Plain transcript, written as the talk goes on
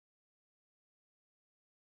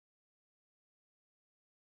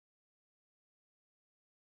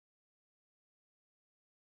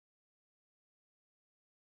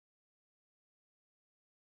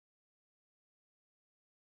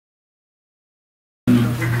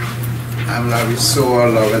I'm Larry Soar,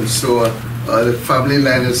 Lawrence Soar. The family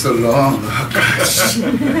line is so long. Oh, gosh.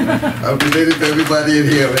 I'm related to everybody in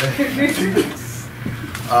here, man.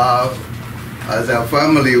 As a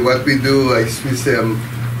family, what we do, we say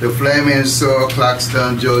the Fleming, Soar,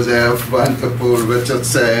 Claxton, Joseph, Vanderpool,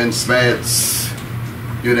 Richardson, Smiths,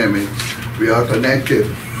 you name it. We are connected.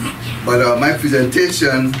 But my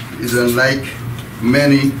presentation is unlike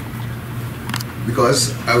many,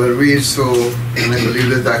 because I will read, so and I will leave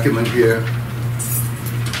the document here.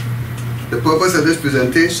 The purpose of this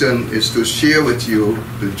presentation is to share with you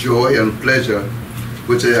the joy and pleasure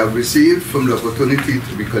which I have received from the opportunity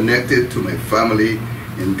to be connected to my family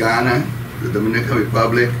in Ghana, the Dominican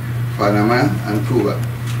Republic, Panama, and Cuba.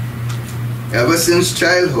 Ever since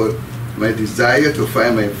childhood, my desire to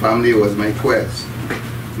find my family was my quest.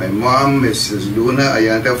 My mom, Mrs. Luna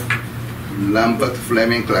Ayanta Lambert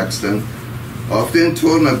Fleming Claxton, often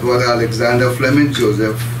told my brother Alexander Fleming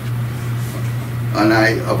Joseph and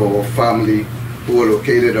I of our family who were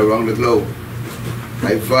located around the globe.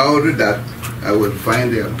 I vowed that I would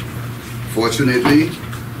find them. Fortunately,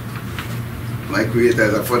 my Creator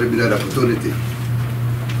has afforded me that opportunity.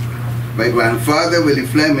 My grandfather, William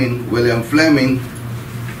Fleming,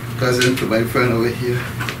 cousin to my friend over here,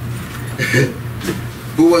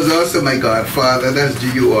 who was also my godfather, that's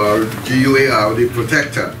G-U-A-R, the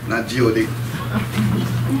protector, not G-O-D,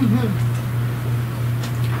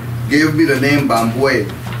 gave me the name Bambwe.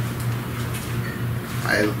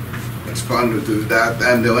 I'll expand to that.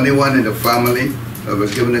 I'm the only one in the family that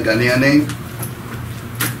was given a Ghanaian name,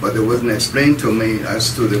 but it wasn't explained to me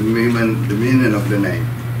as to the meaning of the name.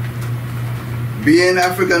 Being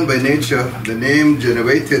African by nature, the name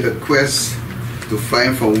generated a quest to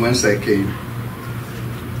find from whence I came.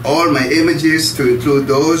 All my images, to include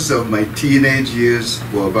those of my teenage years,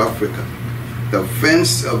 were of Africa. The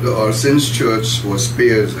fence of the All Saints Church was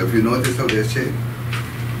spears. Have you noticed how they're shaped?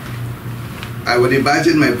 I would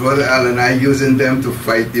imagine my brother Al and I using them to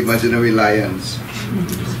fight the imaginary lions.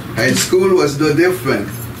 High school was no different.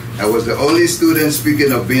 I was the only student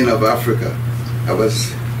speaking of being of Africa. I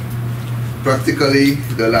was practically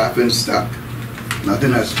the laughing stock.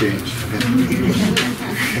 Nothing has changed.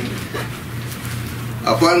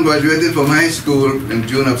 Upon graduating from high school in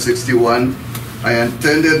June of '61, I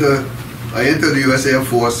entered the U.S. Air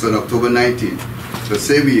Force on October 19th, the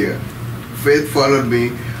same year. Faith followed me,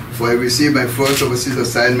 for I received my first overseas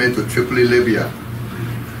assignment to Tripoli, Libya,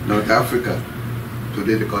 North Africa.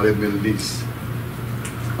 Today they call it Middle East.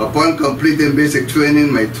 Upon completing basic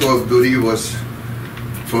training, my tour of duty was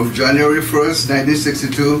from January 1st,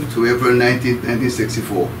 1962 to April 19th,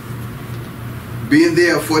 1964. Being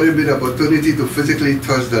there afforded me the opportunity to physically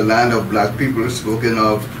touch the land of black people spoken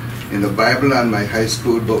of in the Bible and my high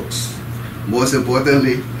school books. Most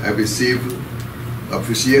importantly, I received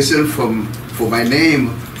appreciation for my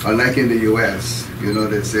name, unlike in the U.S. You know,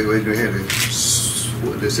 they say when you hear it,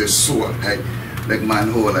 they say sword, like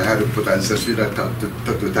manhole. I had to put ancestry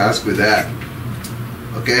to task with that.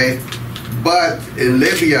 Okay? But in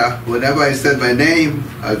Libya, whenever I said my name,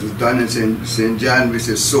 I was done in St. John, which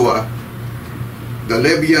is Soa. The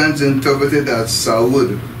Libyans interpreted as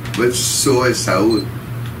Saud, which Soa is Saud.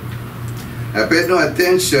 I paid no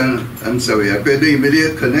attention, I paid no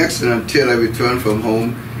immediate connection until I returned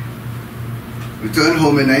home. Returned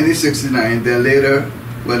home in 1969, then later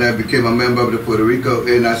when I became a member of the Puerto Rico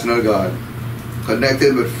Air National Guard.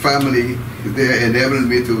 Connected with family there enabled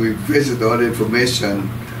me to revisit all the information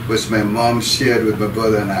which my mom shared with my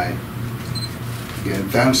brother and I. Again,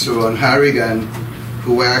 thanks to Ron Harrigan,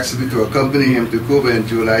 who asked me to accompany him to Cuba in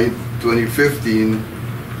July 2015,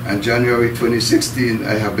 and January 2016,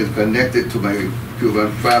 I have been connected to my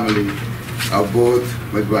Cuban family of both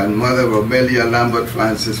my grandmother, Romelia Lambert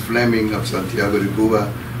Francis Fleming of Santiago de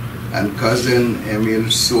Cuba, and cousin Emil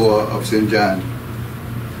Soar of St. John.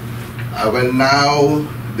 I will now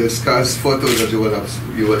discuss photos that you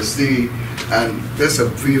will see, and just a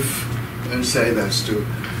brief insight as to.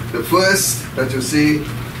 The first that you see,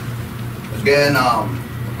 again,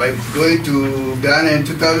 by going to Ghana in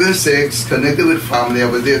 2006, connected with family, I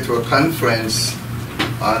was there to a conference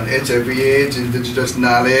on HIV/AIDS, indigenous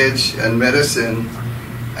knowledge, and medicine.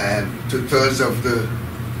 And two-thirds of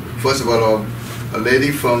first of all, a lady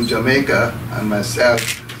from Jamaica and myself,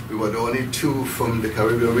 we were the only two from the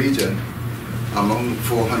Caribbean region among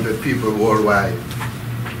 400 people worldwide.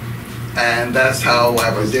 And that's how I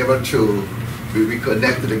was able to be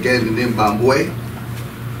reconnected again in Zimbabwe.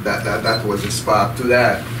 That was a spark to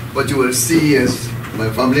that. What you will see is my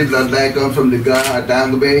family bloodline come from the Ghana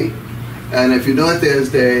Dangbe, and if you notice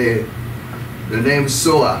the name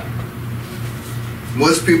Soa,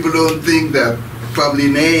 most people don't think that family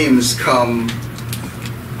names come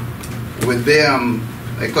with them.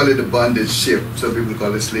 I call it a bonded ship. Some people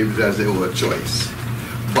call it slavery as their own choice.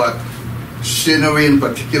 But Shinnery in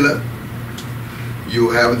particular, you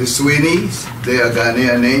have the Sweeneys, they are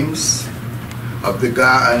Ghanaian names. Of the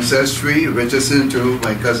Ga ancestry, Richardson too,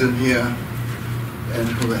 my cousin here. And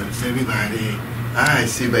who else? Everybody. I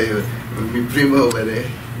see by my prima over there.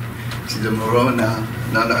 She's a Moron now.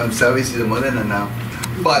 No, I'm sorry, she's a Morena now.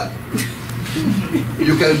 But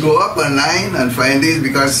you can go up online and find it,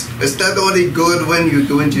 because it's not only good when you're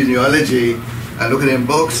doing genealogy and looking in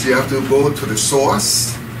books, you have to go to the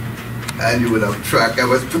source and you will have track. I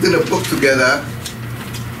was putting a book together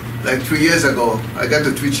like 3 years ago. I got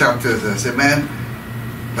the 3 chapters. I said, man,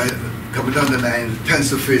 coming down the line, thanks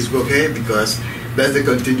to Facebook, because that's the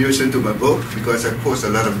continuation to my book, because I post a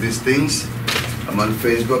lot of these things. I'm on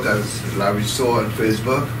Facebook, as Larry saw on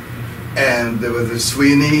Facebook. And there were the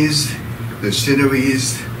Sweeneys, the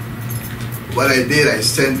Shinnerys. What I did, I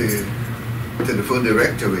sent the telephone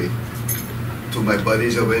directory to my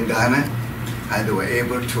buddies over in Ghana, and they were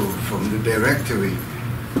able to, from the directory,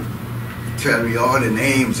 tell me all the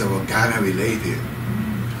names that were Ghana related.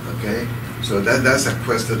 Okay? So that's a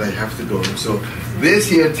quest that I have to go. So this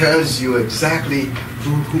here tells you exactly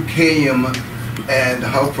who came and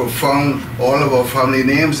how profound all of our family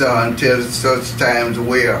names are until such times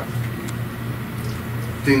where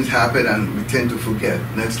things happen and we tend to forget.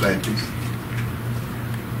 Next slide, please.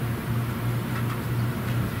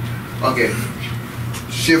 Okay,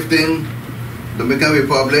 shifting, Dominican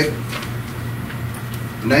Republic.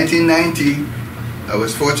 1990, I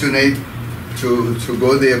was fortunate to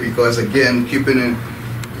go there because, again, keeping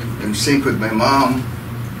in sync with my mom,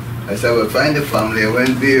 I said I would find a family. I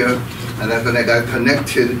went there, and that's when I got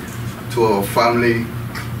connected to our family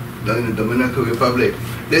down in the Dominican Republic.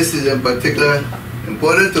 This is in particular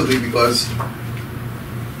important to me because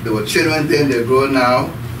there were children then, they're grown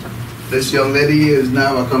now. This young lady is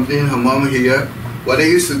now accompanying her mom here. What I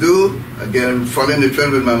used to do, again, following the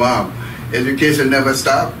trend with my mom, education never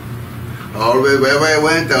stopped. Always, wherever I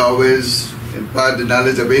went, I always impart the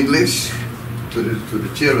knowledge of English to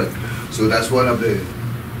the children. So that's one of the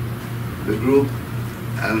group.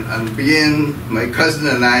 And being my cousin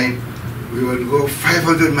and I, we would go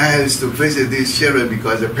 500 miles to visit these children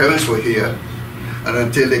because their parents were here, and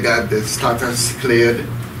until they got the status cleared.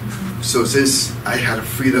 So since I had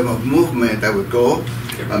freedom of movement, I would go.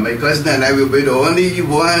 And my cousin and I would be the only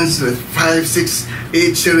ones with 5, 6,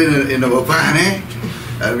 8 children in our van,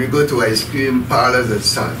 and we go to ice cream parlors and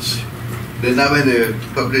such. They're now in the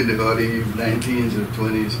probably the early 19s or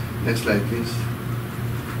 20s. Next slide, please.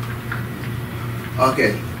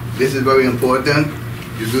 Okay, this is very important.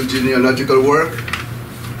 You do genealogical work.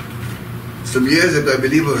 Some years ago, I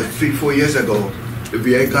believe it was 3, 4 years ago, the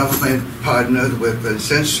VI government partnered with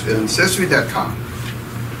Ancestry.com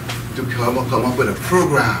to come up with a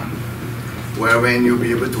program wherein you'll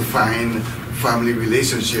be able to find family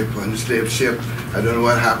relationship on the slave ship. I don't know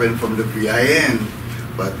what happened from the VIN,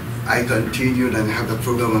 but I continued and have the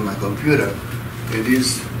program on my computer. In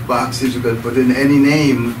these boxes, you can put in any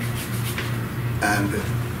name, and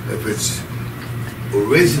if it's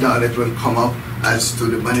original, it will come up as to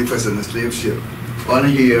the manifest on the slave ship. On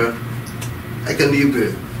here, I can leave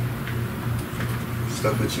the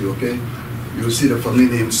stuff with you, okay? You'll see the family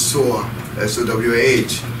name SOWH,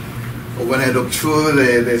 S-O-W-H. When I look through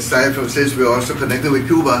the side from since we're also connected with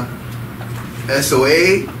Cuba,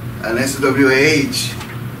 S-O-A and S-O-W-H,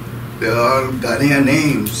 they're all Ghanaian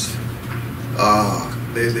names.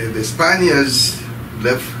 The Spaniards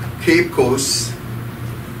left Cape Coast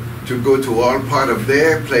to go to all part of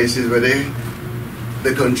their places where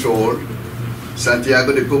they control.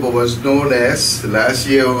 Santiago de Cuba was no less. Last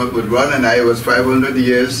year with Ron and I was 500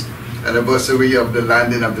 years anniversary of the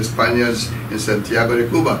landing of the Spaniards in Santiago de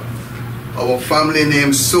Cuba. Our family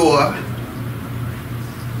name SOWH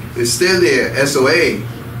is still there, S-O-A.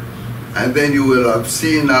 And then you will have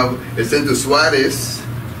seen now it's into Suarez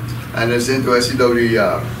and it's into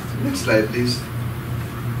S-E-W-E-R. Next slide, please.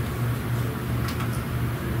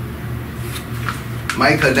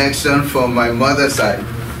 My connection from my mother's side.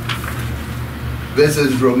 This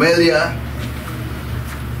is Romelia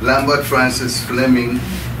Lambert Francis Fleming.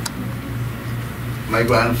 My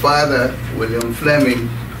grandfather, William Fleming.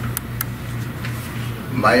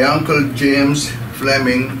 My uncle James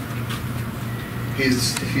Fleming.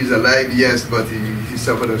 He's alive, yes, but he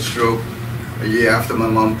suffered a stroke a year after my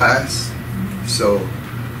mom passed. So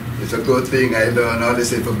it's a good thing I learned all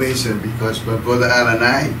this information because my brother Al and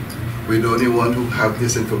I, we're the only one who have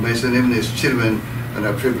this information, even his children, and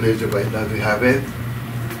are privileged by that we have it.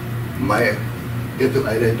 Get to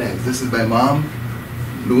next. This is my mom.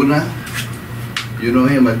 Luna. You know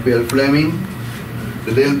him as Bill Fleming.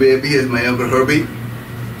 The little baby is my Uncle Herbie.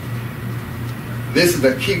 This is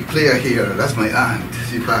the key player here. That's my aunt.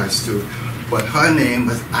 She passed too. But her name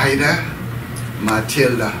was Ida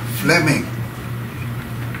Matilda Fleming.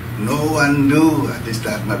 No one knew, at least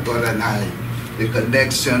that my brother and I, the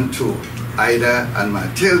connection to Ida and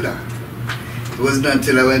Matilda. It wasn't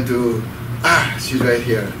until I went to, she's right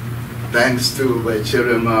here. Thanks to my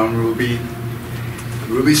children, Mom Ruby.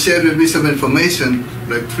 Ruby shared with me some information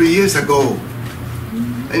like 3 years ago.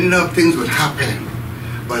 I didn't know things would happen.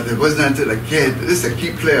 But it wasn't until a kid, this is a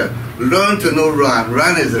key player, learn to know Ron.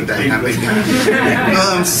 Ron is a dynamic guy. No,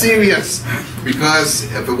 I'm serious. Because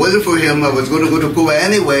if it wasn't for him, I was going to go to Cuba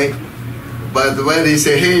anyway. But when he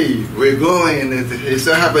said, hey, we're going, and it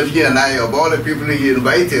so happened he and I, of all the people he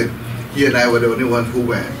invited, he and I were the only ones who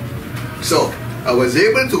went. So I was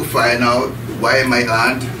able to find out why my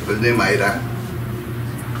aunt was named Ida.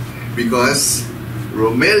 Because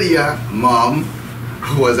Romelia, mom,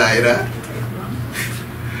 was Ida.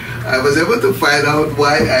 I was able to find out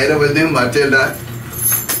why Ida was named Matilda,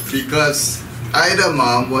 because Ida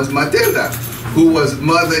mom was Matilda, who was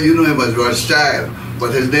mother, you know him as Rothschild,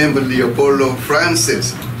 but his name was Leopoldo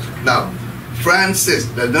Francis. Now, Francis,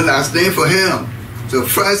 that's the last name for him. So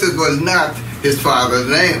Francis was not his father's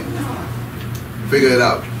name. Figure it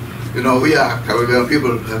out. You know, we are Caribbean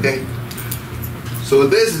people, okay? So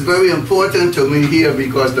this is very important to me here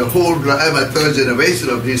because I'm a third generation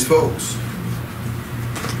of these folks.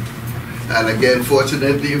 And again,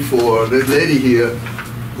 fortunately for this lady here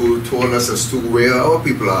who told us as to where our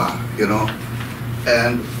people are, you know.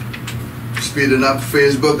 And speeding up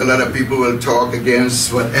Facebook, a lot of people will talk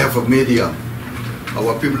against whatever medium.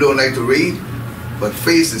 Our people don't like to read, but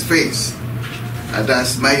face is face. And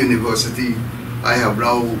that's my university. I have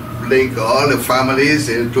now linked all the families,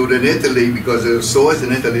 including Italy, because there's source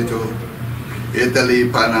in Italy too. Italy,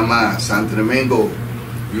 Panama, Santo Domingo,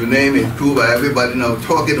 you name it, Cuba, everybody now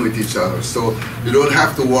talking with each other. So you don't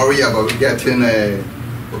have to worry about getting a,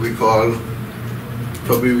 what we call,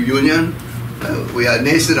 probably reunion. We are a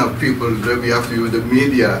nation of people that we have to use the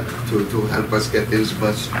media to help us get things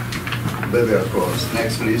much better across.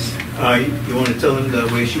 Next, please. You want to tell them the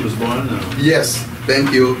way she was born? Yes,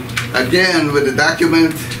 thank you. Again, with the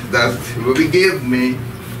document that Ruby gave me,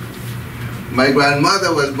 my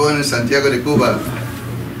grandmother was born in Santiago de Cuba.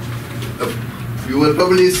 You will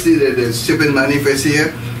probably see that the shipping manifest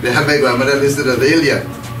here. They have my grandmother listed as alien.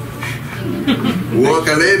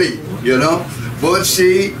 Worker lady, you know. Both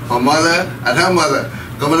she, her mother, and her mother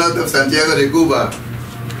coming out of Santiago de Cuba.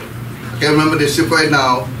 I can't remember the ship right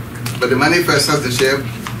now, but the manifest has the ship.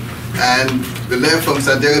 And they left from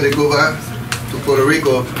Santiago de Cuba to Puerto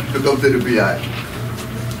Rico to come to the VI.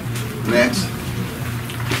 Next.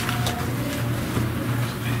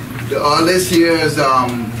 All this here is,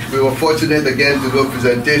 we were fortunate again to do a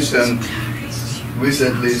presentation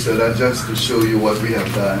recently, so that's just to show you what we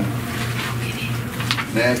have done.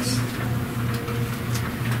 Next.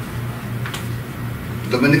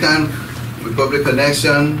 Dominican Republic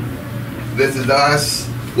Connection. This is us,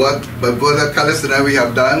 what my brother Carlos and I we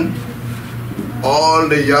have done. All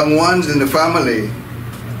the young ones in the family,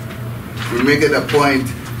 we make it a point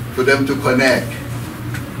for them to connect.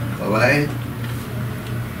 All right?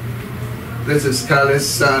 This is Carlos'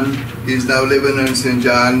 son. He's now living in St.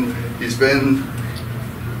 John. He was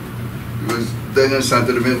there in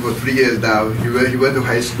Santo Domingo for 3 years now. He went to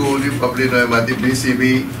high school. You probably know him at the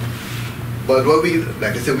BCB. But what we,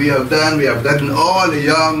 like I said, we have gotten all the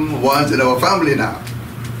young ones in our family now.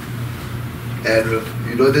 And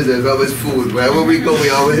you notice there's always food. Wherever we go, we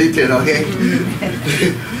always eating, okay?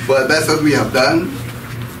 But that's what we have done.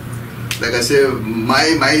 Like I said,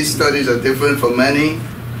 my studies are different from many.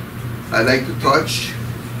 I like to touch.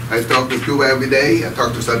 I talk to Cuba every day. I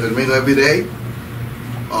talk to Santo Domingo every day.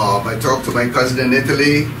 I talk to my cousin in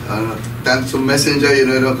Italy. Thanks to Messenger, you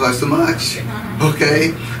know, it don't cost too much.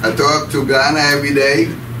 Okay? I talk to Ghana every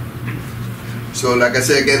day. So like I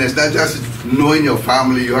said again, it's not just knowing your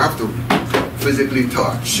family. You have to physically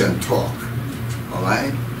touch and talk. All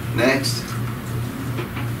right? Next.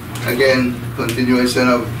 Again, continuation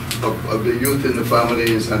of the youth in the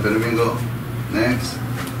family in Santo Domingo. Next.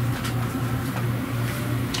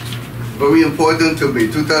 Very important to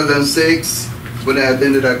me. 2006, when I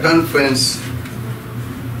attended a conference,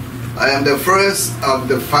 I am the first of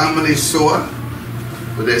the family SOA,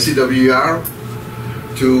 with the CWR,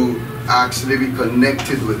 to actually be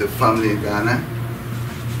connected with the family in Ghana.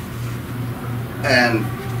 And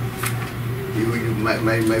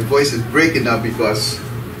my voice is breaking now because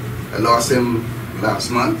I lost him last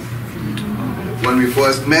month. When we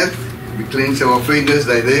first met, We clench our fingers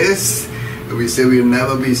like this, and we say we'll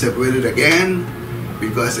never be separated again,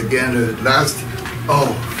 because again, the last,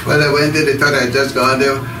 when I went there, they thought I had just gone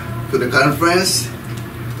there to the conference.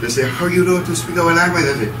 They say, how you know to speak our language?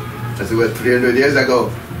 I said, well, 300 years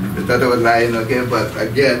ago. They thought I was lying, okay, but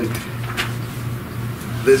again,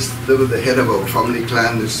 this was the head of our family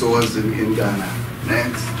clan, the Soas in Ghana.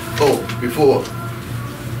 Next. Before.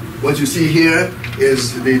 What you see here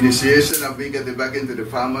is the initiation of me getting back into the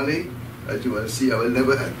family. As you will see, I will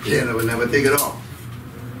never take it off,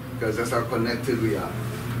 because that's how connected we are.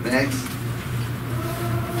 Next.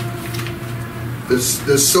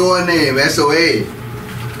 The Soa name, S-O-A,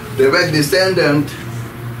 direct descendant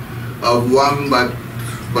of Juan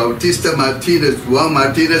Bautista Martinez, Juan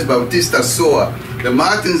Martinez Bautista Soa. The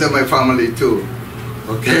Martins are my family too,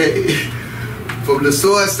 okay? From the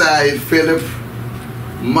Soa side, Philip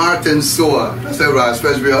Martin Soa, that's a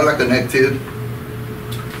Raspas, we all are connected.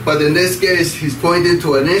 But in this case, he's pointing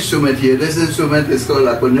to an instrument here. This instrument is called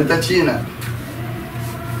la corneta china.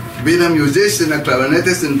 Being a musician, a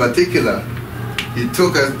clarinetist in particular, he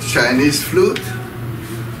took a Chinese flute,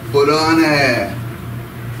 put on a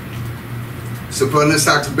soprano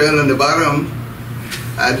sax bell on the bottom,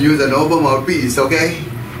 and used an oboe mouthpiece, okay?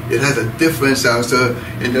 It has a different sound. So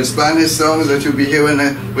in the Spanish songs that you'll be hearing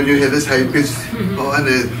when you hear this high pitch,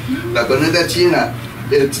 and la corneta china,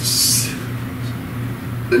 it's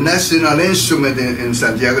the national instrument in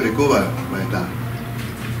Santiago de Cuba right now.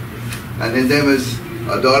 And his name is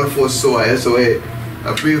Adolfo Soa, S-O-A.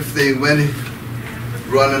 A brief thing, when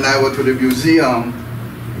Ron and I went to the museum,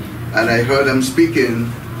 and I heard him speaking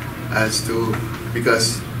as to,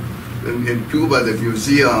 because in Cuba the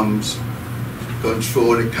museums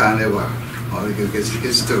control the carnival, or its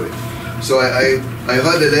history. So I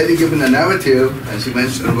heard the lady giving a narrative, and she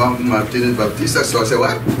mentioned Juan Martinez Bautista, so I said,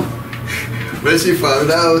 what? When she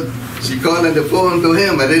found out, she called on the phone to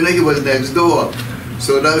him. I didn't know he was next door.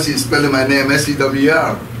 So now she's spelling my name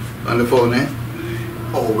S-E-W-R on the phone, eh?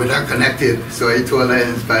 Oh, we're not connected. So I told her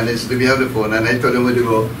in Spanish, do we have the phone? And I told him where to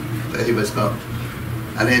go, that he must come.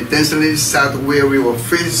 And I intentionally sat where we were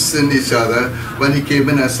facing each other. When he came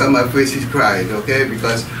in and saw my face, he cried, okay?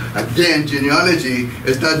 Because again, genealogy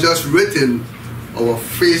is not just written, our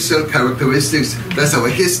facial characteristics, that's our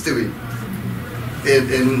history.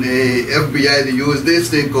 In the FBI, they use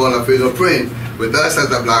this thing called a fingerprint. With us as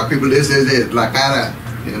the black people, this is it, la cara,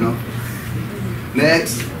 you know.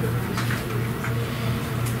 Next.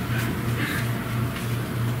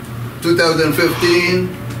 2015,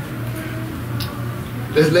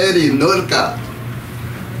 this lady, Norca,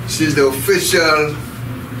 she's the official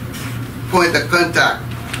point of contact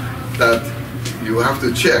that you have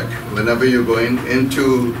to check whenever you're going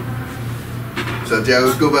into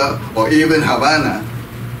Santiago, Cuba, or even Havana.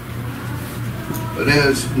 Her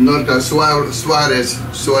name is Norca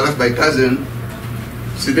Suarez, my cousin.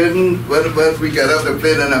 She didn't, when we got off the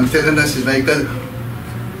plane and I'm telling her she's my cousin,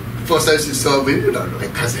 first time she saw me, you know, my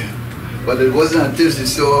cousin. But it wasn't until she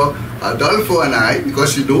saw Adolfo and I,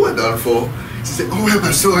 because she knew Adolfo, she said, oh, I have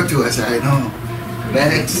a Soa too. I said, I know.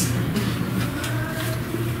 Next.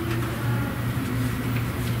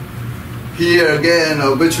 Here again,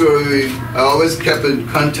 obituary, I always kept in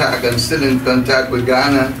contact and still in contact with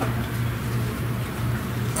Ghana.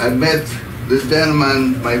 I met this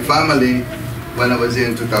gentleman, my family, when I was here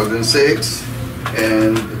in 2006.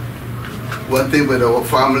 And one thing with our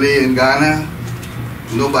family in Ghana,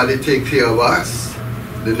 nobody take care of us.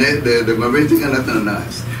 The Marine thing are nothing on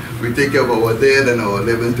us. We take care of our dead and our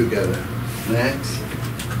living together. Next.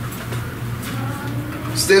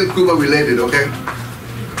 Still Cuba related, okay?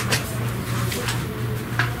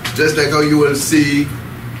 Just like how you will see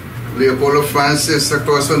Leopoldo Francis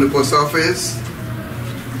across from the post office,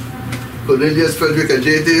 Cornelius Frederick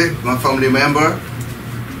Ajete, my family member.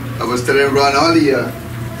 I was telling Ron earlier,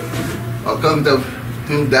 account of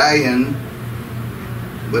him dying,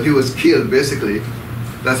 but he was killed basically.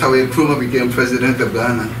 That's how Nkrumah became president of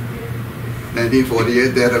Ghana.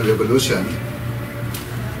 1948, day of revolution.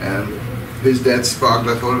 And his death sparked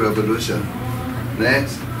that whole revolution.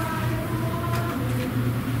 Next.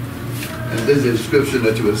 And this is the description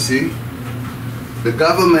that you will see. The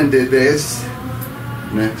government did this.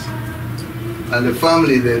 Next. And the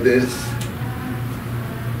family did this.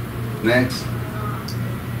 Next.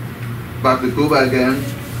 Back to Cuba again.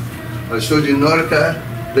 I showed you Norca.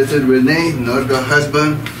 This is Renee, Norca's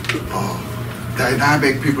husband. Oh,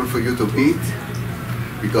 dynamic people for you to meet.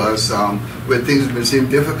 Because when things may seem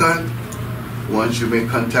difficult, once you make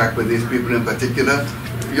contact with these people in particular,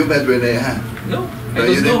 you met Renee, huh? No, I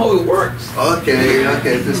just know how it works. Okay,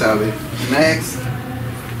 okay, to sabi. Next.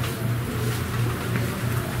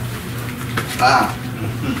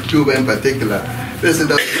 Cuba in particular. This is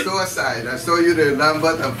the store side. I saw you the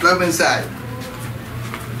Lambert and Fleming side.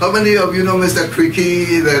 How many of you know Mr.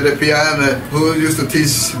 Creaky, the piano, who used to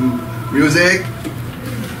teach music?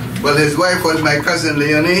 Well, his wife was my cousin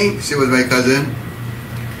Leonie. She was my cousin.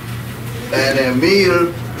 And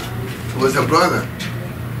Emile was her brother.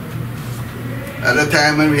 At the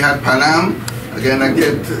time when we had Panam, again I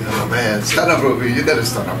get, oh man, stand up Ruby, you gotta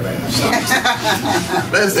stand up man.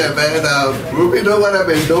 Listen man, Ruby know what I've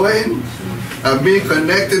been doing? I've been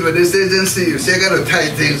connected with this agency. You see I gotta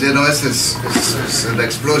tight things, you know, it's an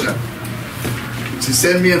explosion. She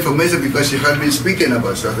sent me information because she heard me speaking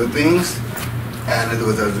about certain things. And it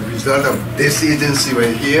was as a result of this agency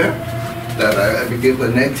right here that I became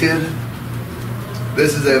connected.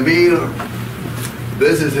 This is Emile.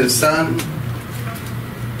 This is his son,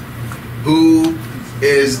 who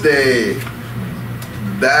is the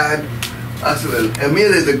dad as well.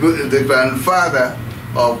 Emile is the grandfather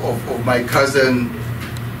of my cousin,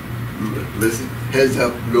 heads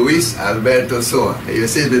up, Luis Alberto Soa. You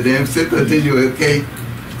see the name still continue, okay?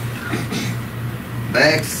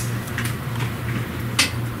 Next.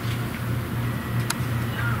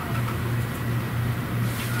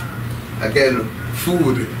 Again,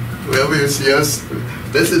 food, wherever you see us.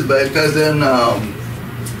 This is my cousin,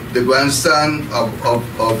 the grandson of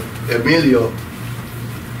Emilio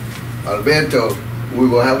Alberto. We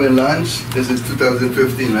were having lunch. This is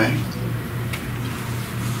 2015, right?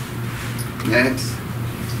 Next.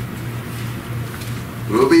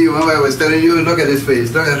 Ruby, remember I was telling you, look at his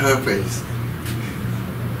face, look at her face.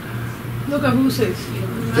 Look at who's face.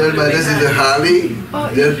 Gentlemen, this is the Harley.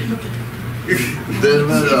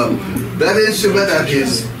 That instrument that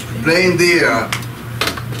he's playing there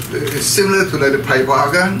is similar to like the pipe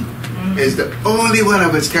organ. It's the only one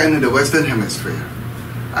of its kind in the Western Hemisphere.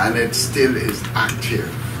 And it still is active.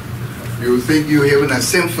 You think you're hearing a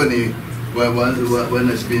symphony when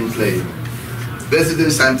it's being played. This is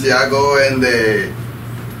in Santiago and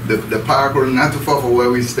the park not too far from where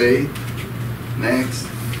we stay. Next.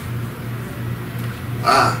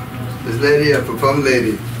 This lady, a profound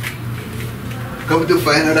lady. Come to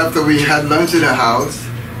find out after we had lunch in the house,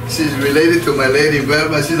 she's related to my lady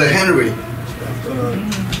Velma, she's a Henry.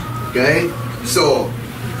 Okay? So,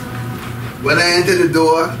 when I entered the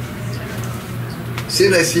door,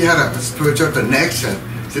 seemed like she had a spiritual connection.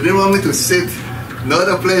 She didn't want me to sit not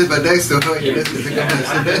a place but next to her. You next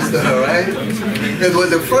to her, right? It was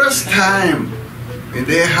the first time in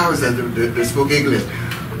their house that they spoke English.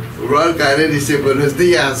 Ron Karen, he said, Buenos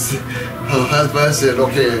dias. Her husband said,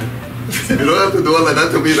 okay, you don't have to do all of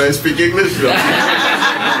that to me, I speak English.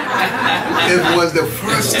 It was the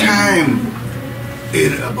first time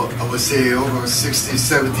in about, I would say, over 60,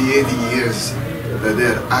 70, 80 years that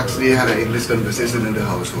they actually had an English conversation in the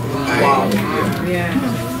household. Wow. Yeah.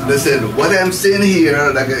 Listen, what I'm saying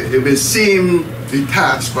here, like it will seem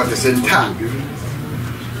detached, but it's intact. You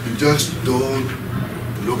just don't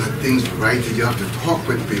look at things right. You have to talk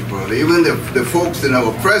with people, even the folks in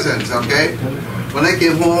our presence, okay? When I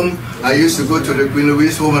came home, I used to go to the Queen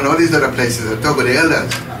Louise home and all these other places. I talk with the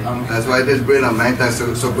elders. That's why this brain of mine is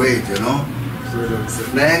so great, you know?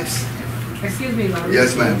 Next. Excuse me, Laurie.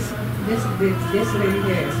 Yes, ma'am. This lady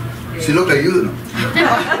here. She looked like you, you know?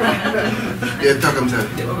 Yeah, talk himself.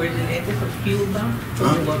 They originated from Cuba. So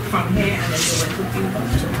they were from here and then they went to Cuba.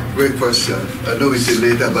 Great question. I know we see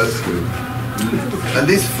later, but at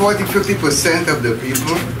least 40–50% of the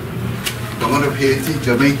people come out of Haiti,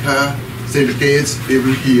 Jamaica, St. Kitts,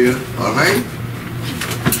 even here, all right?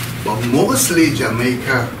 But mostly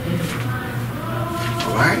Jamaica,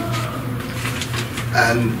 all right?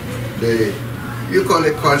 And you call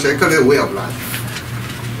it culture, I call it way of life.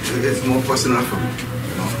 It's more personal for me,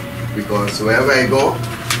 you know, because wherever I go,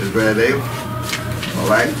 is where I live, all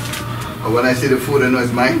right? And when I see the food, I know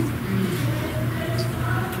it's mine.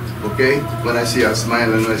 Okay? When I see a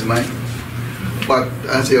smile, I know it's mine. But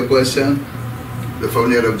to answer your question, the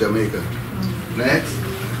family of Jamaica. Next.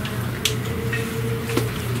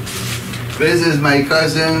 This is my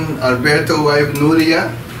cousin Alberto's wife,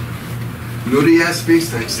 Nuria. Nuria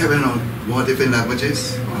speaks like 7 or more different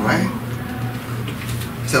languages, all right?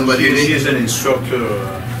 Somebody She's an instructor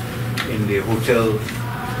in the Hotel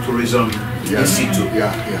Tourism Institute.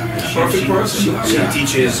 Perfect person. She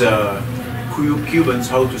teaches Cubans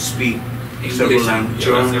how to speak several languages.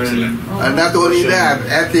 German. And not only that,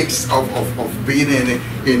 ethics of being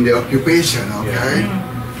in the occupation, okay?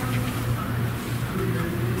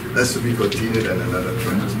 That's to be continued at another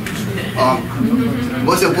time.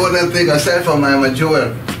 Most important thing, aside from I'm a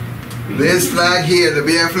jewel, this flag here, the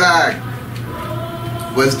BF flag,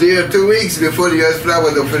 was there 2 weeks before the US flag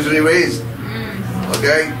was officially raised.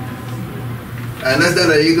 Okay? And that's not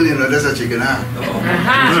an eagle, you know, that's a chicken hawk.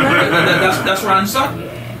 That's Ron's son?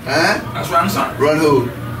 Huh? That's Ron's son? Ron who?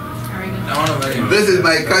 No. This is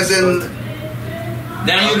my cousin.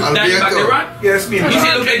 Daniel back there, Ron? Yes, me. He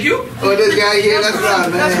said look like you? Oh, this guy here, that's Ron,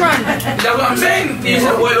 man. That's Ron. That's what I'm saying. He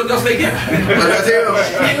said, boy, look just like him. But that's him.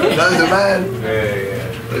 That's the man.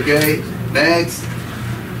 Yeah. Okay, next.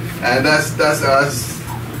 And that's us.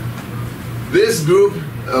 This group,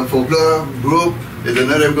 folklore group, is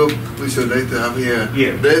another group we should like to have here.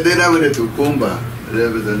 Yeah. They're not with the Tukumba. There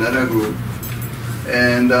was another group.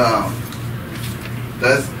 And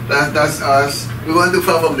that's us. We want to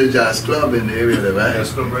form up the jazz club in the area, right?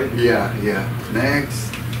 Jazz club, right? Yeah.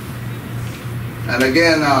 Next. And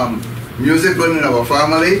again, music running in our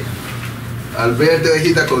family. Alberto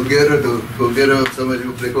hita Colguero, somebody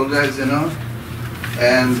who play congas, you know.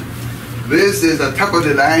 And this is the top of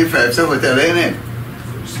the line 5-7 hotel, ain't it?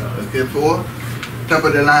 Okay, 4, top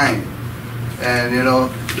of the line. And you know,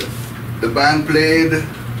 the band played the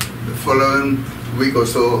following week or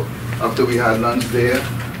so after we had lunch there.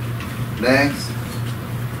 Next.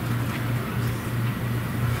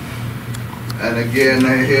 And again,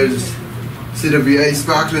 here's see the VI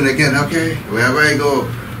sparkling again, okay? Wherever I go.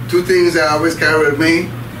 2 things I always carry with me.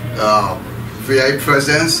 VI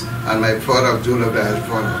presence and my product, Jewel product,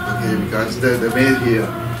 okay? Because they're made here.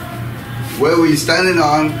 Where we're standing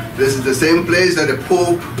on, this is the same place that the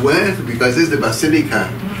Pope went because it's the Basilica,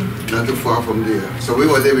 not too far from there. So we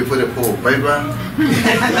were there before the Pope, right, Ron?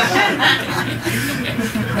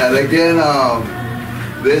 And again,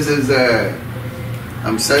 this is,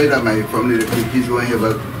 I'm sorry that my family, the Creekies, weren't here,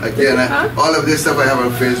 but again, all of this stuff I have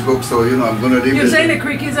on Facebook, so you know, I'm going to leave it. You say the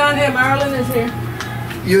Creekies on here, Marilyn is here.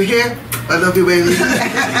 You here? I love you, baby.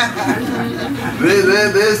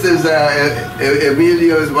 This is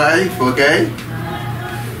Emilio's wife, okay?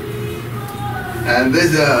 And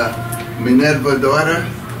this is Minerva's daughter.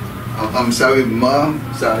 I'm sorry, Mom.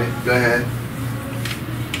 Sorry, go ahead.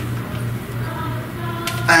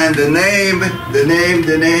 And the name,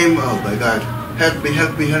 oh my God. Help me.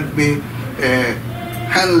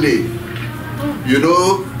 Henley. You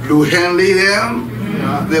know Lou Henley, them?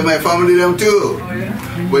 Yeah. They're my family, them too.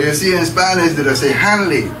 But you see in Spanish, they say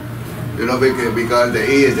Henley. You know, because the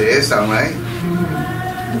A is the S sound, right?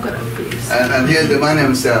 Look at that face. And here's the man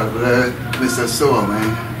himself, Mr. Soa,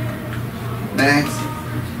 man. Next.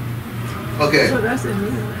 Okay. So that's it.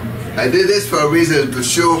 I did this for a reason to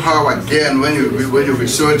show how, again, when you're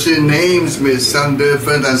researching, names may sound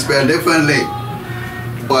different and spelled differently.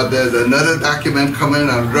 But there's another document coming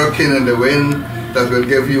and rocking in the wind that will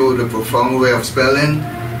give you the profound way of spelling.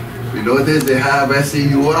 You notice they have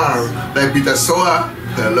S-E-U-R, like Peter Soa.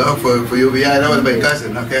 Hello, for you, that was my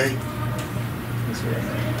cousin, okay?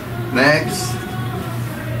 Next.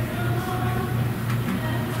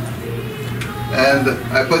 And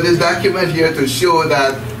I put this document here to show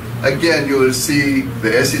that, again, you will see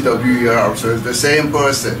the S-E-W-E-R, so it's the same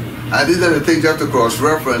person. And these are the things you have to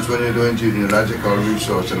cross-reference when you're doing genealogical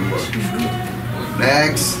research and work.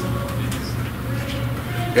 Next.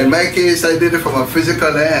 In my case, I did it from a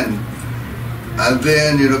physical end. And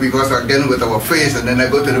then, you know, because again with our face, and then I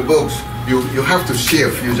go to the books, you have to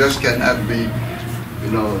shift. You just cannot be,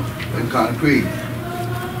 you know, in concrete.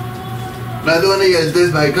 Not only is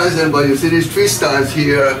this my cousin, but you see these 3 stars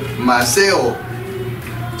here, Maceo,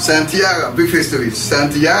 Santiago, big history.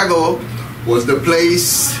 Santiago was the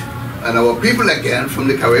place, and our people again from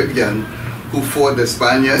the Caribbean who fought the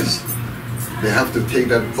Spaniards. They have to take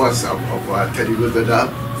that bus of Teddy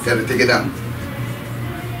Roosevelt, got to take it down.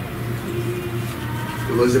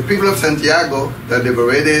 It was the people of Santiago that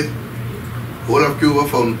liberated whole of Cuba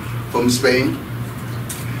from Spain.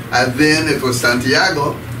 And then it was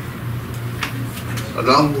Santiago,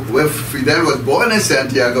 along with Fidel was born in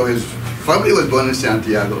Santiago, his family was born in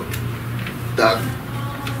Santiago, that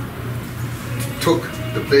took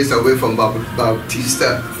the place away from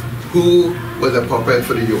Bautista, who was a puppet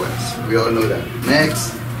for the US. We all know that.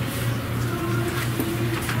 Next.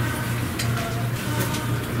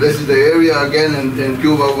 This is the area again in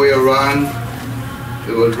Cuba where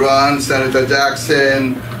it was Ron, Senator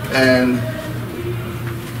Jackson, and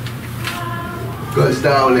Gus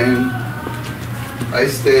Dowling. I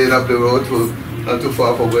stayed up the road not too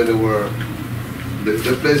far from where they were.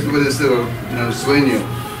 The place where they still Sueño.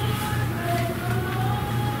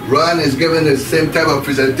 Ron is giving the same type of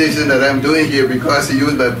presentation that I'm doing here because he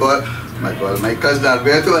used my cousin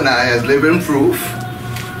Alberto and I as living proof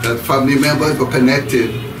that family members were connected.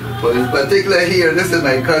 But in particular here, this is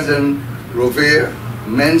my cousin Rover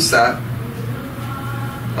Mensa.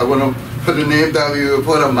 I want to put the name down, you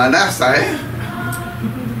put a Manasa,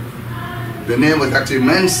 the name was actually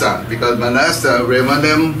Mensa, because Manasa, remember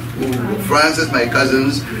them, Francis, my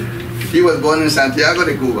cousins, he was born in Santiago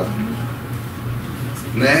de Cuba.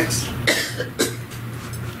 Next.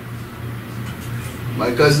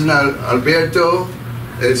 My cousin Alberto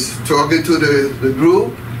is talking to the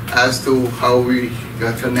group as to how we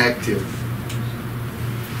got connected.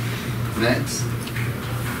 Next.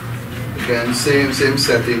 Again, same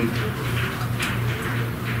setting.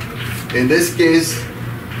 In this case,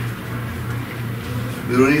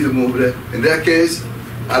 we don't need to move that. In that case,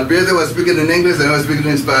 Alberto was speaking in English and I was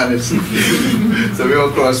speaking in Spanish. So we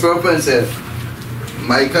were cross-referenced.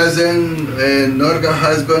 My cousin and Norga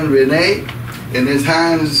husband, Rene, in his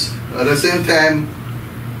hands, at the same time,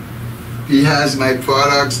 he has my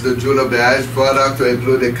products, the Jewel of the Eyes product, to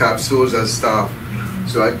include the capsules and stuff.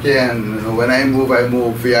 So again, you know, when I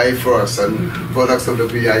move VI first and products of the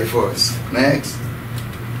VI first. Next.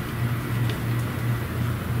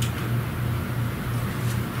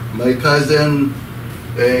 My cousin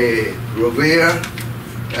Rovira,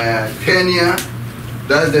 Kenya,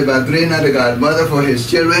 that's the madrina, the godmother for his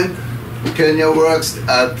children. Kenya works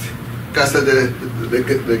at Casa de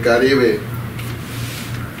Caribe.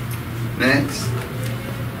 Next.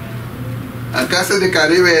 And Casa de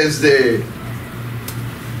Caribe is the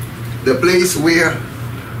place where,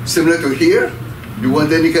 similar to here, you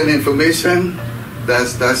want any kind of information,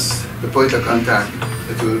 that's the point of contact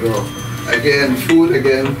that you will go. Again, food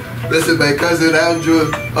again. This is my cousin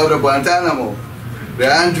Andrew out of Guantanamo. The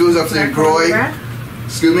Andrews of St. Croix.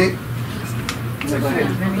 Excuse me?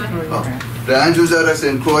 Oh. The Andrews out of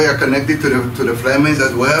St. Croix are connected to the Flemings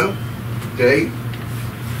as well. Okay?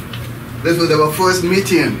 This was our first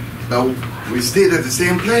meeting. Now, we stayed at the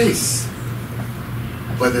same place.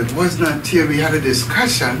 But it was not until we had a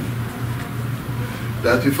discussion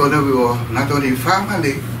that we found out we were not only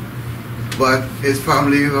family, but his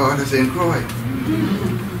family were the St. Croix.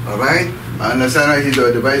 All right? I understand he's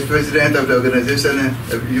the vice president of the organization.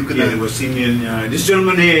 You could the West Indian. This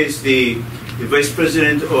gentleman here is the vice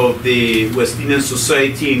president of the West Indian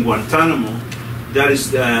Society in Guantanamo. That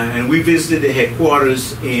is, and we visited the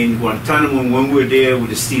headquarters in Guantanamo when we were there with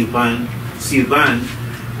the steel band,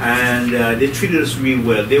 and they treated us really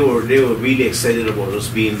well. They were really excited about us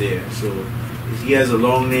being there. So he has a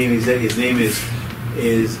long name. His name is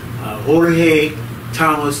Jorge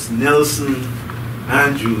Thomas Nelson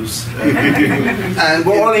Andrews. And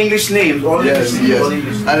all English names. All yes, English yes. All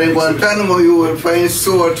English and in Guantanamo you will find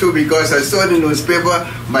Soa too, because I saw in the newspaper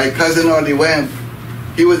my cousin only went.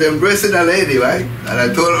 He was embracing a lady, right? And I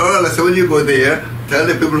told Earl, I said, when you go there, tell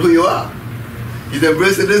the people who you are. He's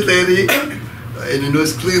embracing this lady, and in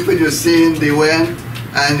those clips you're seeing they went,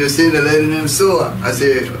 and you're seeing the lady named Soa. I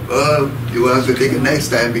said, Earl, you will have to take it next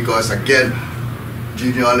time, because again,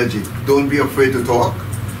 genealogy, don't be afraid to talk.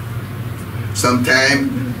 Sometime,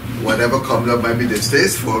 whatever comes up might be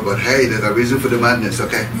distasteful, but hey, there's a reason for the madness,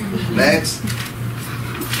 okay? Next.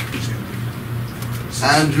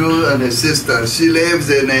 Andrew and his sister, she lives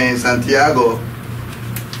in Santiago,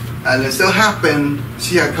 and it so happened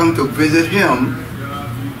she had come to visit him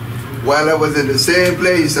while I was in the same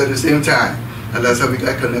place at the same time, and that's how we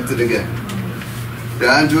got connected again. The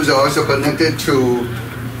Andrews are also connected to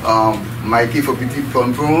Mikey for Petit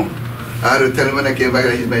Pompon. I had to tell him when I came back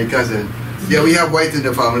that he's my cousin. Yeah, we have white in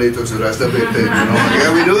the family too, so that's the big thing, you know.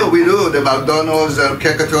 Yeah, we do. The McDonald's and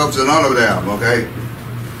Kekatops and all of them, okay?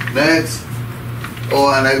 Next. Oh,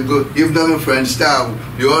 and I go, you've done a French town.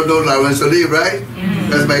 You all know Lawrence Olive, right? Mm-hmm.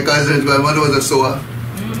 That's my cousin's grandmother was a Soa.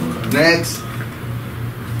 Mm-hmm. Next.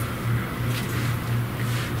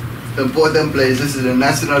 Important place. This is the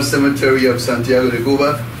National Cemetery of Santiago de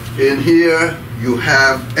Cuba. In here, you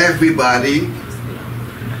have everybody.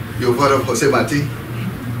 You've heard of Jose Marti?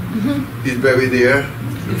 Mm-hmm. He's buried there.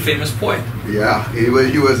 The famous poet. Yeah, he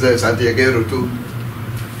was a Santiaguero too.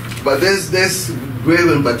 But this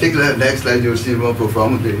grave in particular, next slide you'll see more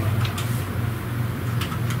profoundly.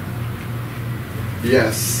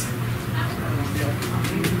 Yes.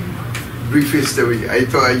 Brief history. I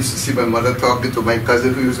thought I used to see my mother talking to my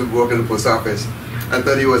cousin who used to work in the post office. I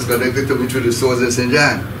thought he was connected to me through the source in St.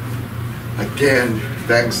 John. Again,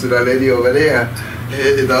 thanks to that lady over there,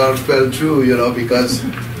 it all fell through, you know, because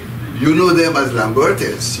you know them as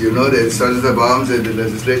Lambertes. You know the Sergeant of Arms in the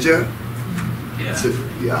legislature? Yeah. So,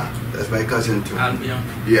 yeah, that's my cousin too. Albion.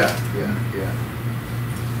 Yeah.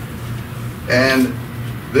 And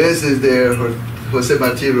this is the Jose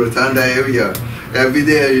Marti Rotunda area. Every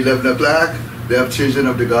day at 11 o'clock, they have children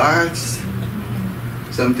of the guards.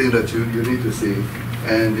 Something that you need to see.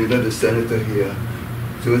 And you know the senator here.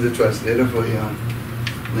 She was the translator for him.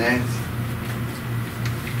 Next.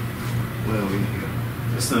 Where are we here?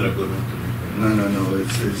 That's not a good one. No,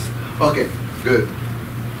 it's okay, good.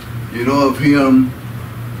 You know of him,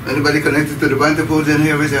 anybody connected to the Bantapoos in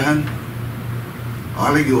here, raise your hand.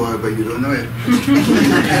 All of you are, but you don't know it.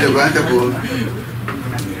 The Bantapoos.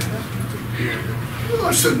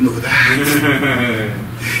 You should know that.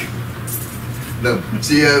 No.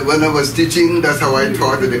 See, when I was teaching, that's how I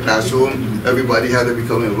taught in the classroom. Everybody had to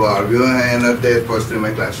become involved. You know, I am not the person in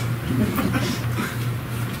my classroom.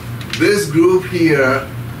 This group here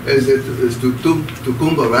is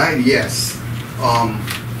Tucumba, right? Yes.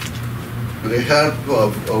 With the help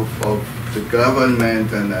of the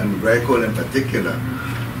government and RECOL in particular,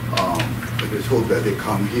 I just hope that they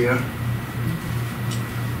come here.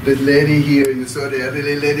 This lady here, you saw the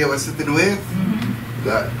elderly lady I was sitting with?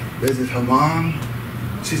 This is her mom.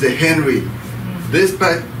 She's a Henry. This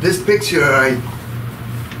picture I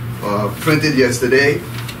printed yesterday,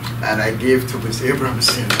 and I gave to Miss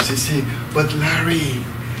Abramson. She said, "But Larry,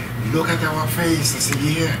 look at our face." I said,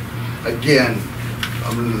 "Yeah." Again,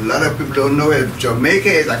 a lot of people don't know it.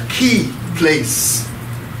 Jamaica is a key place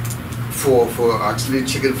for actually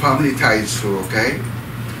chicken family ties too, okay?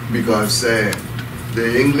 Because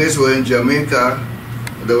the English were in Jamaica,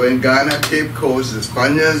 they were in Ghana, Cape Coast, the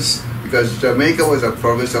Spaniards, because Jamaica was a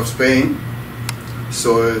province of Spain.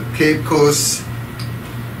 So Cape Coast,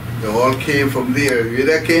 they all came from there.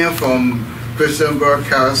 They came from Christiansburg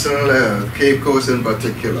Castle, Cape Coast in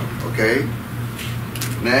particular, okay?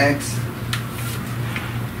 Next.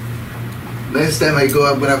 Next time I go,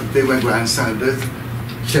 I'm going to have to take my grandson, this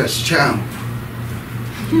chess champ.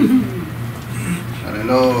 And I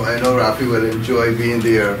know Rafi will enjoy being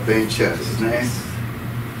there playing chess. Next.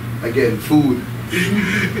 Again, food.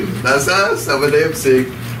 That's us, our namesake.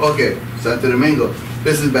 Okay, Santo Domingo.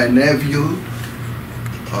 This is my nephew,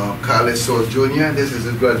 Carlos Soul Jr. This is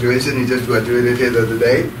his graduation. He just graduated here the other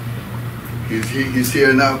day. He's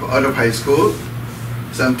here now out of high school.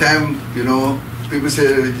 Sometimes, you know, people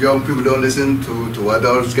say young people don't listen to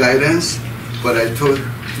adults' guidance, but I told,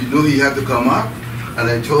 you know, he had to come up, and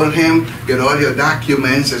I told him, get all your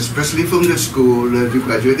documents, especially from the school that you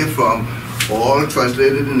graduated from, all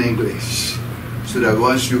translated in English, so that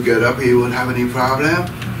once you get up, he won't have any problem.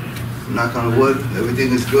 Knock on wood,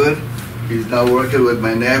 everything is good. He's now working with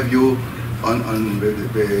my nephew on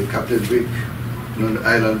the Captain Vic, on the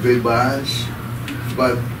Island Vic Barge,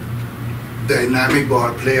 but dynamic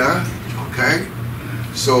ball player, okay?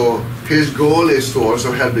 So his goal is to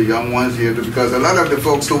also help the young ones here, because a lot of the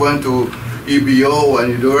folks who went to EBO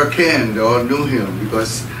and Eudora Ken, they all knew him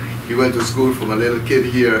because he went to school from a little kid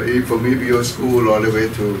here, from EBO school all the way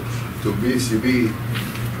to BCB.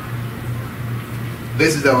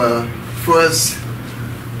 This is our first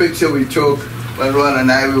picture we took when Ron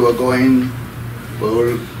and I were going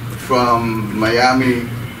from Miami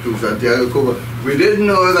to Santiago, Cuba. We didn't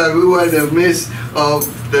know that we were in the midst of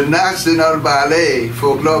the National Ballet,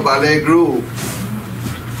 Folklore Ballet Group.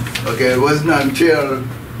 Okay, it wasn't until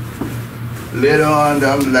later on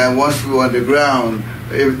down the line, once we were on the ground,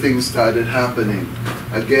 everything started happening.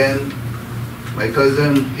 Again, my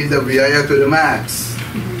cousin, he's a VIA to the max,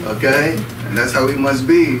 okay? And that's how we must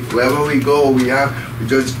be. Wherever we go, we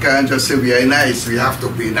just can't just say we are nice. We have to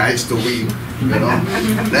be nice to we, you know?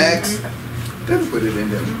 Next. Let's put it in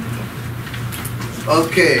there.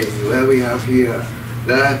 Okay, where we have here.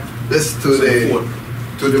 This to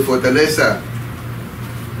the Fortaleza.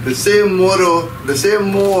 The same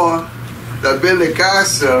Moor that built the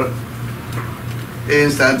castle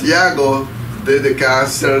in Santiago did the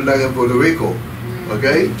castle down in Puerto Rico.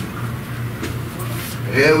 Okay?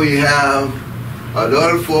 Here we have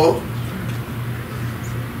Adolfo,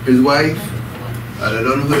 his wife, and I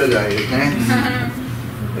don't know who the guy is.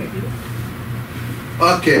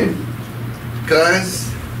 Okay,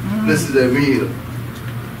 guys, this is Emil,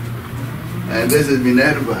 and this is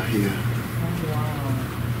Minerva here.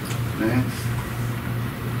 Next.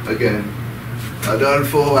 Again,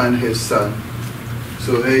 Adolfo and his son.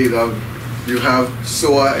 So here you have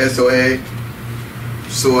SOA, SOA,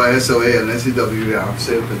 SOA, SOA, and SCW, we have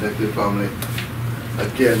self-connected family.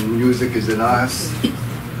 Again, music is in us.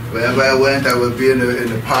 Wherever I went, I would be in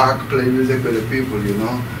the park, play music with the people, you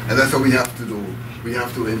know? And that's what we have to do. We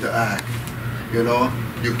have to interact, you know?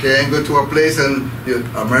 You can't go to a place and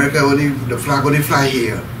America, the flag only fly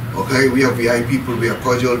here, okay? We are VI people, we are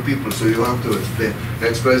cordial people, so you have to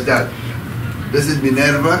express that. This is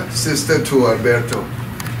Minerva, sister to Alberto.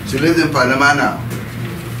 She lives in Panama now.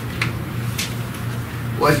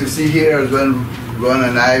 What you see here is when Ron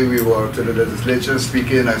and I, we were to the legislature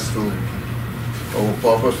speaking as to our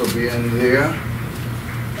purpose of being here.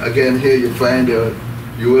 Again, here you find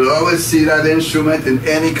you will always see that instrument in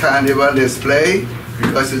any carnival display.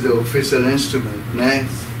 because it's the official instrument.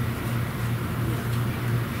 Next.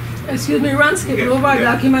 Excuse me, Ron skipped over a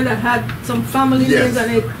Yeah. document that had some family Yes. names on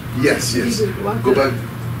it. Yes, yes. What Go the- back.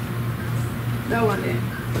 That one there.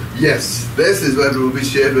 Yes, this is what Ruby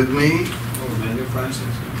shared with me. Oh, Manuel Francis.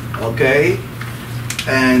 Okay.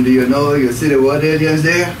 And you know, you see the word aliens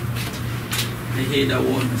there? I hate that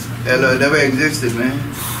word. Hello, it never existed, man.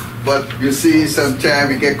 But you see, sometimes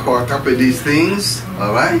we get caught up in these things,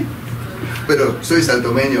 all right? Pero soy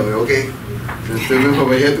santomeño, okay? Estoy muy from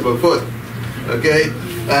my head to my foot, okay?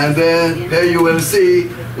 And then here you will see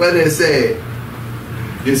what they say.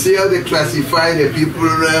 You see how they classify the people,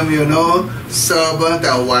 you know, servant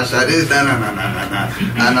and washer. This, no.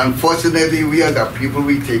 And unfortunately, we are the people,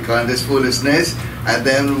 we take on this foolishness. And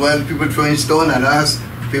then when people throwing stone at us,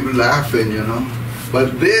 people laughing, you know.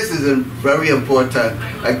 But this is very important.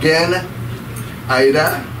 Again,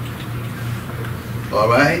 Ida, all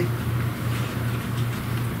right?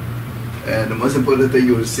 And the most important thing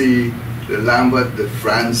you will see, the Lambert, the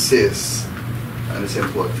Francis, and it's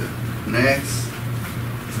important. Next.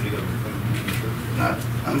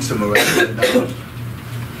 I'm summarizing it now.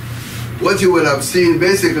 What you will have seen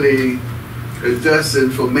basically is just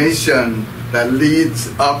information that leads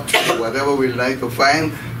up to whatever we like to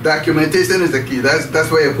find. Documentation is the key.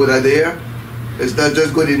 That's why I put that there. It's not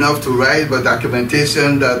just good enough to write, but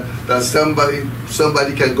documentation that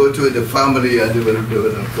somebody can go to in the family and they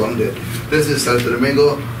will have found it. This is Santo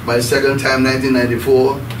Domingo, my second time,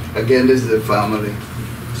 1994. Again, this is the family.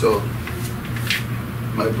 So,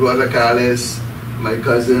 my brother Carlos, my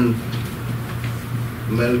cousin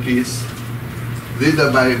Melkis. These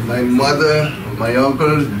are my mother, my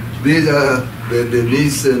uncle. These are the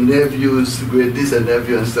niece and nephews, great niece and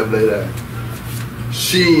nephew and stuff like that.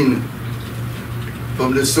 Sheen,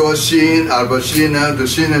 from the source Sheen, Albert Sheen, the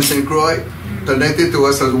Sheen and St. Croix, connected to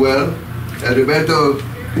us as well. And Roberto,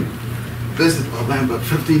 this is about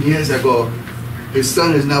 15 years ago. His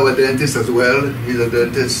son is now a dentist as well. He's a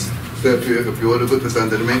dentist. So if you want to go to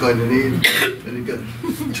Santo Domingo and you need, then you can.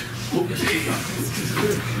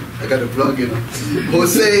 I got a plug, you know.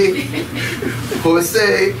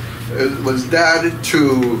 Jose was dad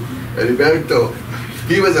to Heriberto.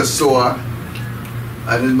 He was a Soa,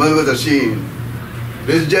 and his mother was a Sheen.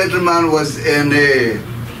 This gentleman was in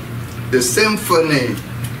the symphony,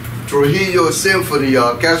 Trujillo Symphony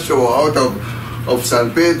Orchestra out of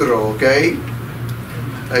San Pedro, okay?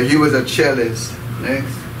 And he was a cellist.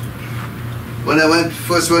 Next. When I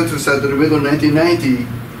first went to Santo Domingo in 1990,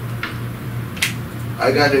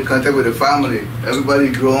 I got in contact with the family. Everybody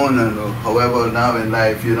grown and however now in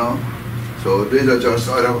life, you know. So these are just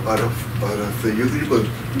out of the, you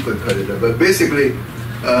could cut it up. But basically,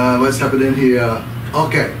 what's happening here,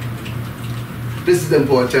 okay. This is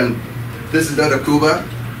important. This is out of Cuba.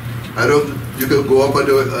 You can go up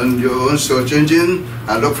on your own search engine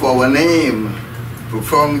and look for our name.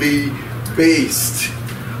 Profoundly based.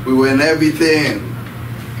 We were in everything.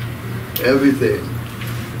 Everything.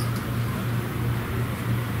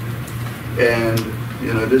 And,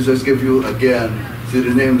 you know, this just gives you, again, see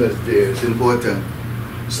the name that's there. It's important.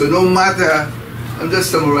 So no matter, I'm just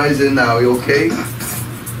summarizing now, you okay?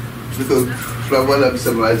 Because while I'm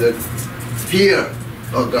summarizing, here,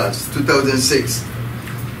 August 2006,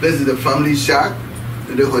 this is the family shack,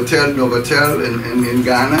 the Hotel Novotel in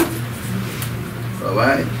Ghana. All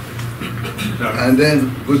right? And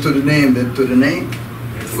then go to the name,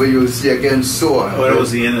 where you'll see again Soa. Oh, that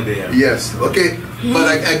was the end of the year. Yes, okay.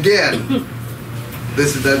 But again,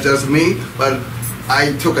 this is not just me, but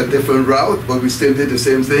I took a different route, but we still did the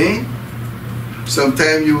same thing.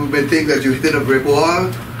 Sometimes you may think that you hit a brick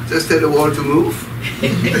wall, just tell the wall to move.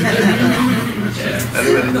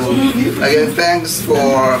 Again, thanks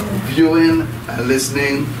for viewing and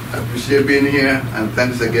listening. I appreciate being here, and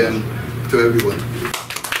thanks again to everyone.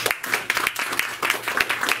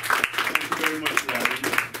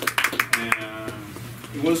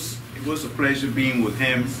 It was a pleasure being with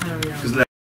him.